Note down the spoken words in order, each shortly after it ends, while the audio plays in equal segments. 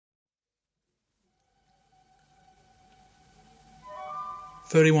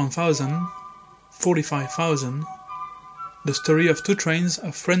31,000, 45,000, the story of two trains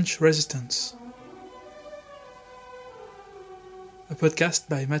of French resistance. A podcast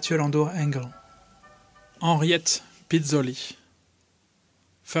by Mathieu Landour-Engel. Henriette Pizzoli,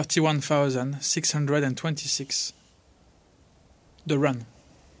 31,626. The Run.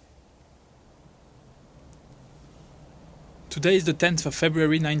 Today is the 10th of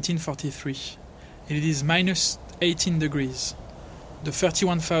February 1943. It is minus 18 degrees. The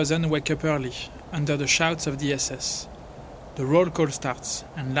 31,000 wake up early, under the shouts of the SS. The roll call starts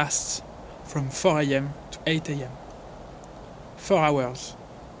and lasts from 4 a.m. to 8 a.m. 4 hours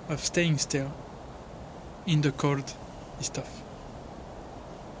of staying still in the cold is tough.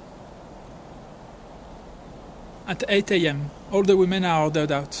 At 8 a.m., all the women are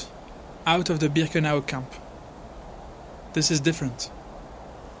ordered out of the Birkenau camp. This is different.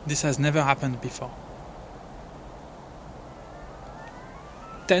 This has never happened before.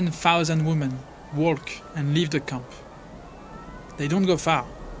 10,000 women walk and leave the camp. They don't go far,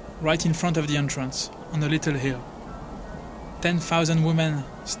 right in front of the entrance, on a little hill. 10,000 women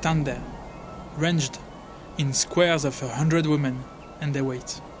stand there, ranged in squares of 100 women, and they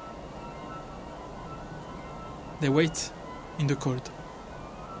wait. They wait in the cold.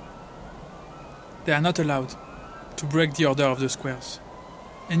 They are not allowed to break the order of the squares.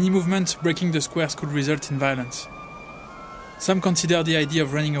 Any movement breaking the squares could result in violence. Some consider the idea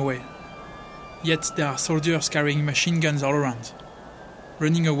of running away. Yet there are soldiers carrying machine guns all around.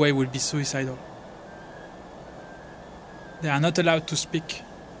 Running away would be suicidal. They are not allowed to speak.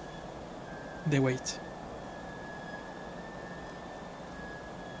 They wait.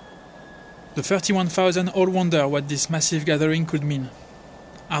 The 31,000 all wonder what this massive gathering could mean.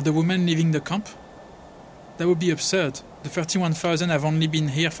 Are the women leaving the camp? That would be absurd. The 31,000 have only been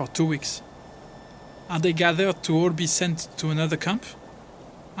here for 2 weeks. Are they gathered to all be sent to another camp?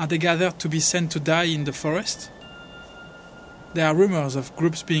 Are they gathered to be sent to die in the forest? There are rumors of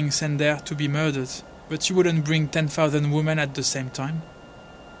groups being sent there to be murdered, but you wouldn't bring 10,000 women at the same time.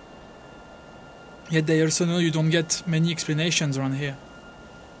 Yet they also know you don't get many explanations around here.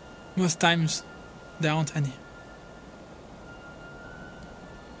 Most times, there aren't any.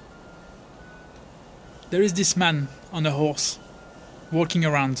 There is this man on a horse, walking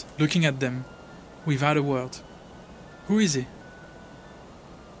around, looking at them, without a word. Who is he?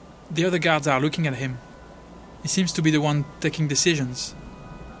 The other guards are looking at him. He seems to be the one taking decisions,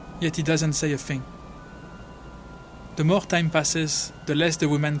 yet he doesn't say a thing. The more time passes, the less the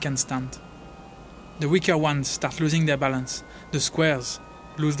women can stand. The weaker ones start losing their balance. The squares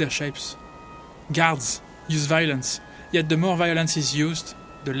lose their shapes. Guards use violence, yet the more violence is used,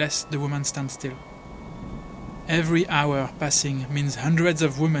 the less the women stand still. Every hour passing means hundreds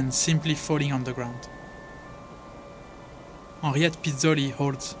of women simply falling on the ground. Henriette Pizzoli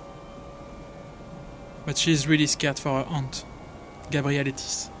holds. But she is really scared for her aunt, Gabrielle.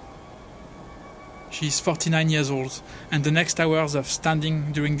 She is 49 years old, and the next hours of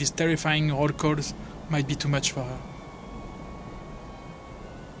standing during these terrifying roll calls might be too much for her.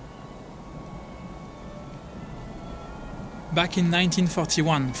 Back in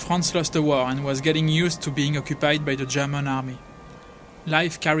 1941, France lost the war and was getting used to being occupied by the German army.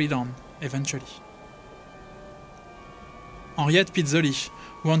 Life carried on, eventually. Henriette Pizzoli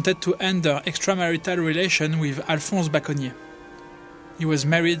wanted to end her extramarital relation with Alphonse Baconnier. He was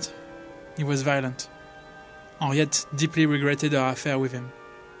married, he was violent. Henriette deeply regretted her affair with him.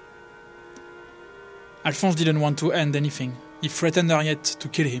 Alphonse didn't want to end anything. He threatened Henriette to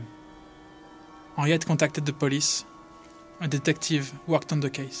kill him. Henriette contacted the police. A detective worked on the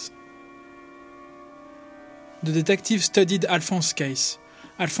case. The detective studied Alphonse's case.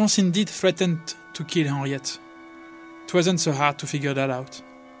 Alphonse indeed threatened to kill Henriette. It wasn't so hard to figure that out.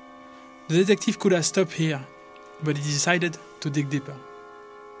 The detective could have stopped here, but he decided to dig deeper.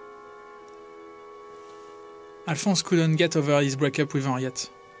 Alphonse couldn't get over his breakup with Henriette.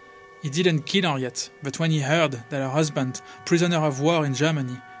 He didn't kill Henriette, but when he heard that her husband, prisoner of war in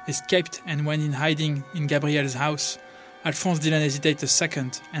Germany, escaped and went in hiding in Gabrielle's house, Alphonse didn't hesitate a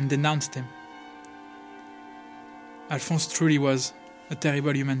second and denounced him. Alphonse truly was a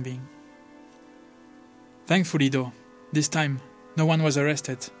terrible human being. Thankfully though, this time no one was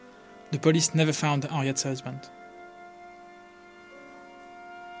arrested. The police never found Henriette's husband.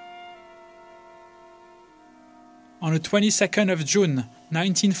 On the 22nd of June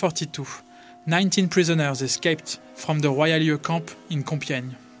 1942, 19 prisoners escaped from the Royalieu camp in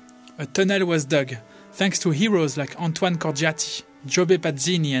Compiègne. A tunnel was dug, thanks to heroes like Antoine Corgiati, Giobbe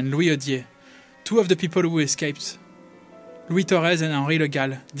Pazzini and Louis Odier, two of the people who escaped. Louis Torres and Henri Le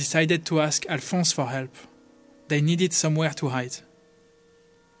Gall decided to ask Alphonse for help. They needed somewhere to hide.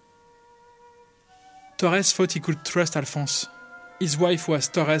 Torres thought he could trust Alphonse. His wife was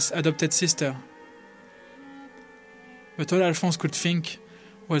Torres' adopted sister. But all Alphonse could think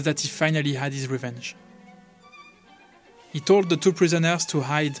was that he finally had his revenge. He told the two prisoners to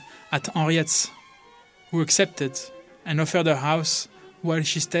hide at Henriette's, who accepted and offered her house while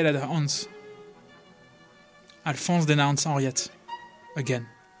she stayed at her aunt's. Alphonse denounced Henriette again.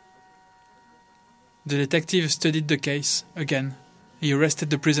 The detective studied the case again. He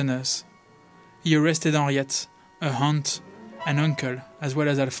arrested the prisoners. He arrested Henriette, her aunt and uncle, as well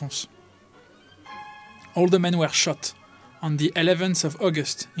as Alphonse. All the men were shot on the 11th of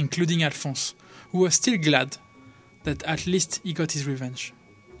August, including Alphonse, who was still glad that at least he got his revenge.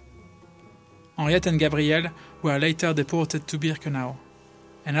 Henriette and Gabrielle were later deported to Birkenau,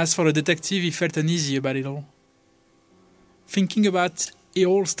 and as for the detective, he felt uneasy about it all. Thinking about it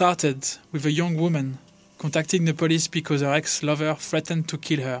all started with a young woman contacting the police because her ex-lover threatened to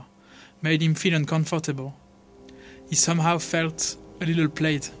kill her, made him feel uncomfortable. He somehow felt a little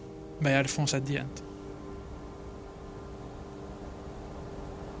played by Alphonse at the end.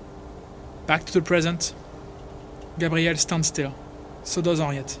 Back to the present, Gabrielle stands still, so does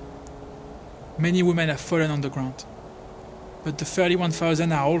Henriette. Many women have fallen on the ground, but the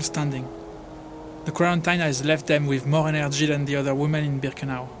 31,000 are all standing. The quarantine has left them with more energy than the other women in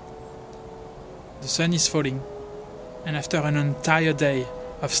Birkenau. The sun is falling, and after an entire day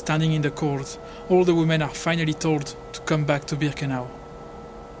of standing in the cold, all the women are finally told to come back to Birkenau.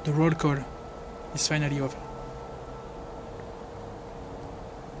 The roll call is finally over.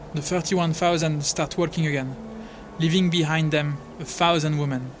 The 31,000 start walking again, leaving behind them 1,000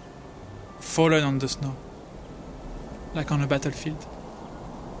 women, fallen on the snow, like on a battlefield.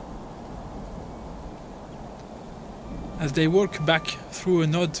 As they walk back through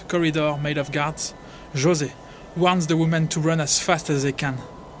an odd corridor made of guards, José warns the women to run as fast as they can.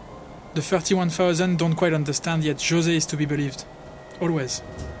 The 31,000 don't quite understand, yet José is to be believed. Always.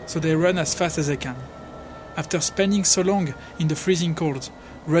 So they run as fast as they can. After spending so long in the freezing cold,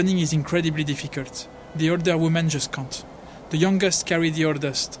 running is incredibly difficult. The older women just can't. The youngest carry the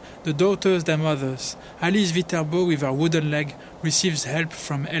oldest, the daughters their mothers. Alice Viterbo, with her wooden leg, receives help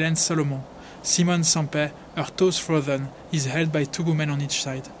from Hélène Solomon. Simone Sampé, her toes frozen, is held by two women on each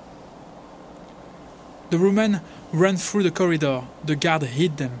side. The women run through the corridor. The guard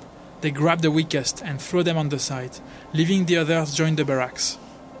hit them. They grab the weakest and throw them on the side, leaving the others join the barracks.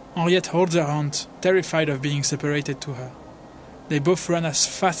 Henriette holds her aunt, terrified of being separated to her. They both run as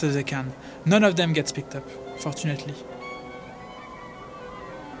fast as they can. None of them gets picked up, fortunately.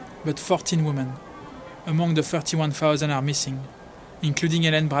 But 14 women among the 31,000 are missing, including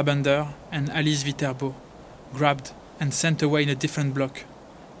Hélène Brabander and Alice Viterbo, grabbed and sent away in a different block,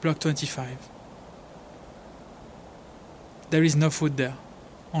 Block 25. There is no food there,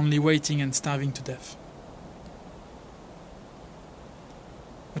 only waiting and starving to death.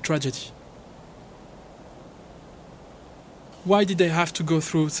 A tragedy. Why did they have to go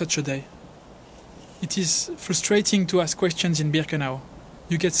through such a day? It is frustrating to ask questions in Birkenau.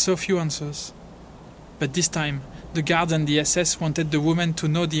 You get so few answers. But this time, the guards and the SS wanted the women to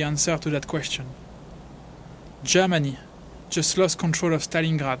know the answer to that question. Germany just lost control of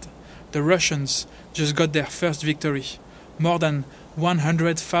Stalingrad. The Russians just got their first victory. More than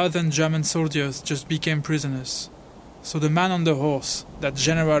 100,000 German soldiers just became prisoners. So the man on the horse, that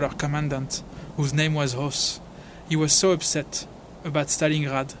general or commandant, whose name was Hoss, he was so upset about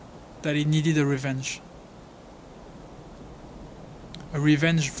Stalingrad that he needed a revenge. A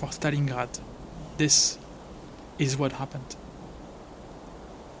revenge for Stalingrad. This is what happened.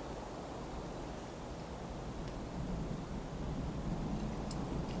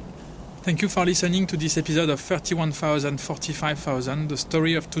 Thank you for listening to this episode of 31,000, 45,000, the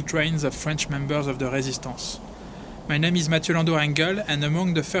story of two trains of French members of the Resistance. My name is Mathieu Landau-Engel, and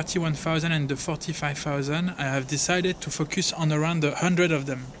among the 31,000 and the 45,000, I have decided to focus on around 100 of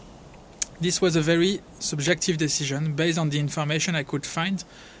them. This was a very subjective decision based on the information I could find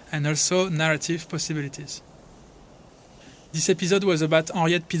and also narrative possibilities. This episode was about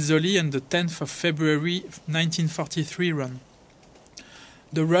Henriette Pizzoli and the 10th of February 1943 run.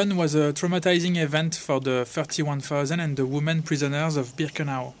 The run was a traumatizing event for the 31,000 and the women prisoners of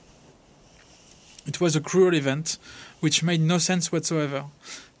Birkenau. It was a cruel event, which made no sense whatsoever.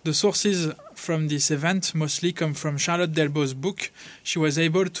 The sources from this event mostly come from Charlotte Delbo's book. She was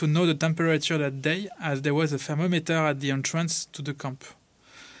able to know the temperature that day, as there was a thermometer at the entrance to the camp.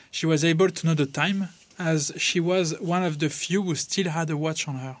 She was able to know the time, as she was one of the few who still had a watch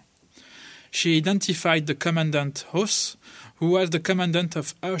on her. She identified the commandant Hoss, who was the commandant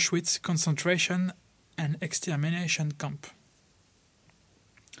of Auschwitz concentration and extermination camp.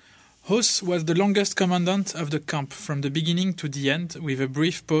 Hoos was the longest commandant of the camp from the beginning to the end, with a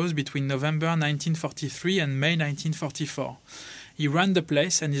brief pause between November 1943 and May 1944. He ran the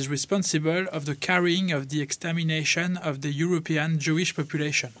place and is responsible of the carrying of the extermination of the European Jewish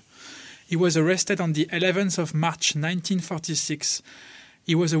population. He was arrested on the 11th of March 1946.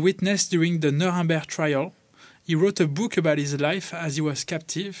 He was a witness during the Nuremberg trial. He wrote a book about his life as he was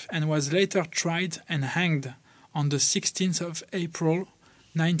captive and was later tried and hanged on the 16th of April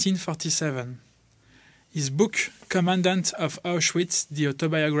 1947. His book, Commandant of Auschwitz, the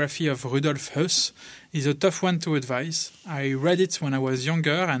autobiography of Rudolf Höss, is a tough one to advise. I read it when I was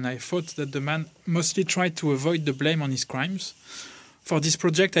younger and I thought that the man mostly tried to avoid the blame on his crimes. For this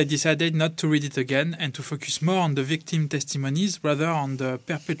project I decided not to read it again and to focus more on the victim testimonies rather on the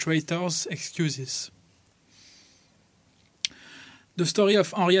perpetrators' excuses. The story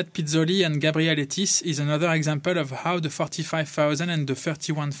of Henriette Pizzoli and Gabrielle is another example of how the 45,000 and the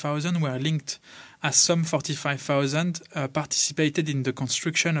 31,000 were linked, as some 45,000 participated in the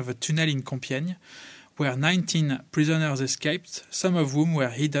construction of a tunnel in Compiègne, where 19 prisoners escaped, some of whom were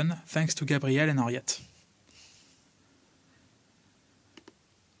hidden thanks to Gabrielle and Henriette.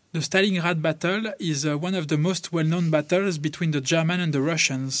 The Stalingrad battle is one of the most well-known battles between the Germans and the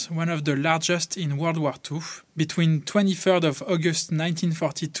Russians, one of the largest in World War II, between 23rd of August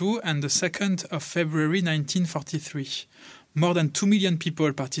 1942 and the 2nd of February 1943. More than 2 million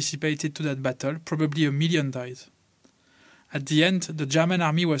people participated to that battle, probably 1 million died. At the end, the German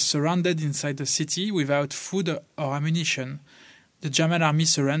army was surrounded inside the city without food or ammunition. The German army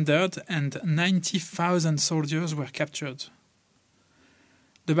surrendered and 90,000 soldiers were captured.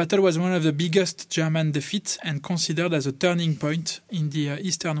 The battle was one of the biggest German defeats and considered as a turning point in the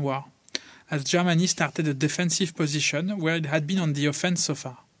Eastern War, as Germany started a defensive position where it had been on the offense so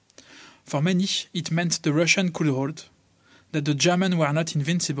far. For many, it meant the Russians could hold, that the Germans were not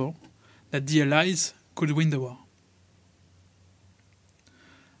invincible, that the Allies could win the war.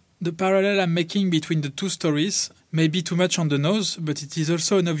 The parallel I'm making between the two stories may be too much on the nose, but it is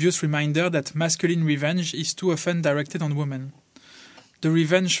also an obvious reminder that masculine revenge is too often directed on women. The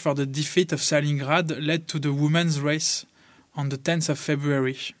revenge for the defeat of Stalingrad led to the women's race on the 10th of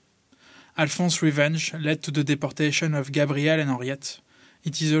February. Alphonse's revenge led to the deportation of Gabrielle and Henriette.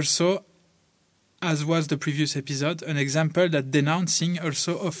 It is also, as was the previous episode, an example that denouncing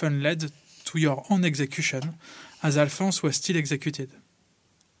also often led to your own execution, as Alphonse was still executed.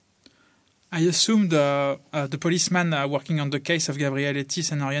 I assume the policeman working on the case of Gabrielle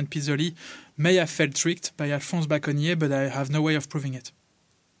and Henriette Pizzoli may have felt tricked by Alphonse Bacconnier, but I have no way of proving it.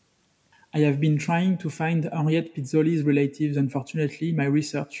 I have been trying to find Henriette Pizzoli's relatives. Unfortunately, my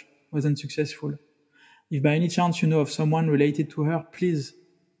research was unsuccessful. If by any chance you know of someone related to her, please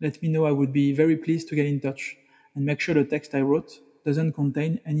let me know. I would be very pleased to get in touch and make sure the text I wrote doesn't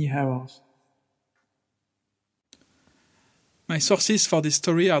contain any errors. My sources for this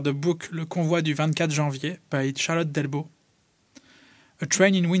story are the book Le Convoi du 24 janvier by Charlotte Delbo, A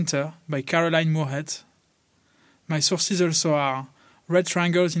Train in Winter by Caroline Moorhead. My sources also are Red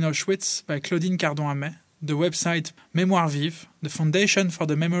Triangles in Auschwitz by Claudine Cardon-Hamet, the website Mémoire Vive, the Foundation for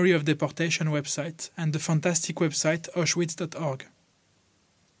the Memory of Deportation website, and the fantastic website auschwitz.org.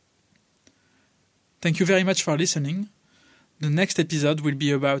 Thank you very much for listening. The next episode will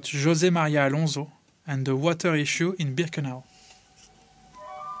be about José María Alonso and the water issue in Birkenau.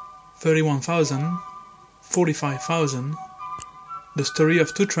 31,000, 45,000, the story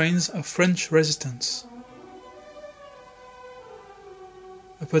of two trains of French resistance.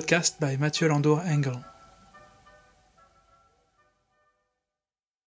 A podcast by Mathieu Landau-Engel.